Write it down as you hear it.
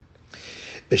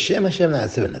B'Shem Hashem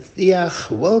Na'aseh v'Natzliach.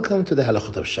 Welcome to the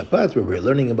Hilchot Shabbat, where we're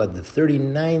learning about the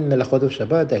 39 Melachot of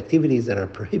Shabbat, the activities that are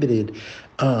prohibited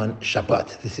on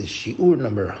Shabbat. This is Shi'ur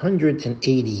number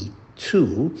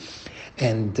 182.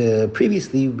 And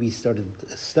previously we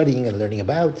started studying and learning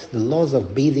about the laws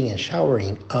of bathing and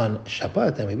showering on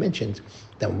Shabbat, and we mentioned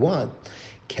that one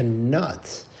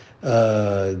cannot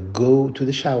go to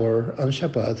the shower on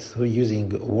Shabbat using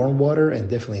warm water and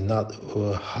definitely not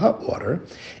hot water,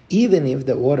 even if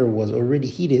the water was already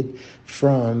heated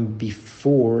from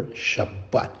before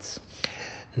Shabbat.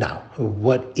 Now,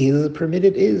 what is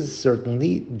permitted is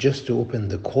certainly just to open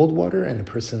the cold water, and a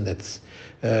person that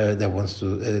wants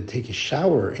to take a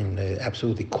shower in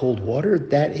absolutely cold water,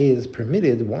 that is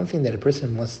permitted. One thing that a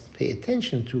person must pay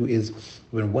attention to is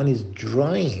when one is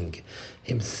drying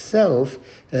himself,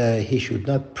 he should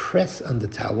not press on the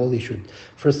towel. He should,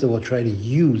 first of all, try to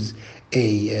use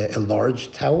a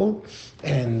large towel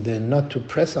and not to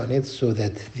press on it, so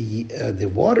that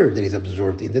the water that is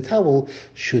absorbed in the towel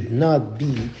should not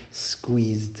be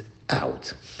squeezed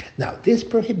out. Now, this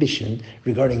prohibition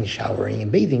regarding showering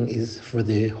and bathing is for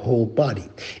the whole body.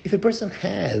 If a person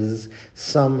has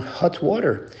some hot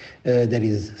water that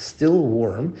is still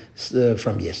warm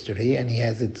from yesterday, and he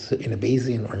has it in a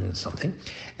basin or in something,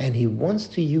 and he wants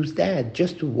to use that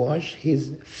just to wash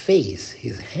his face,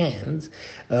 his hands,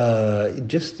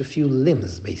 just a few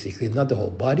limbs basically, not the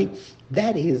whole body,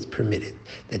 that is permitted.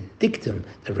 The dictum,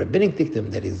 the rabbinic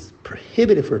dictum that is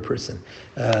prohibited for a person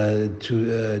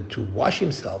to wash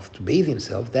himself, to bathe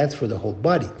himself, that's for the whole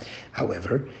body.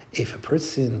 However, if a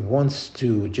person wants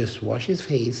to just wash his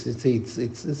face, it's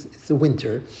the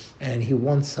winter, and he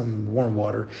wants some warm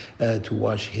water to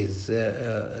wash his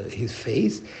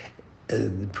face,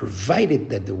 provided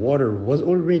that the water was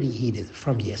already heated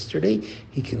from yesterday,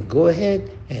 he can go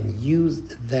ahead and use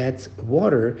that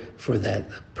water for that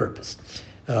purpose.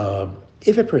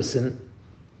 If a person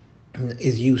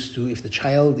is used to, if the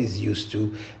child is used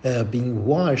to being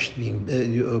washed,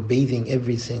 bathing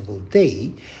every single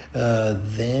day,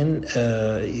 then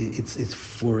it's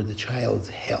for the child's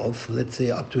health. Let's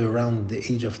say up to around the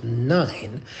age of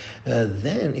 9.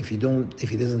 Then if he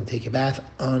doesn't take a bath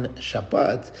on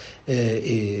Shabbat,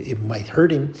 it might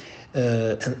hurt him.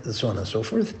 And so on and so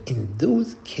forth. In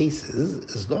those cases,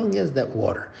 as long as that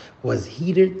water was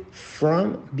heated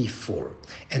from before,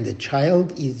 and the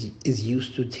child is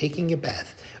used to taking a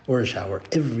bath or a shower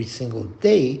every single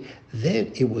day,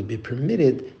 then it would be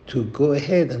permitted to go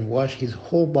ahead and wash his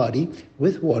whole body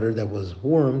with water that was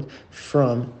warmed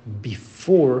from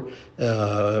before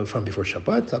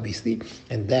Shabbat, obviously,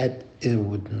 and that it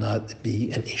would not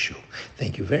be an issue.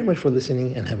 Thank you very much for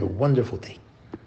listening, and have a wonderful day.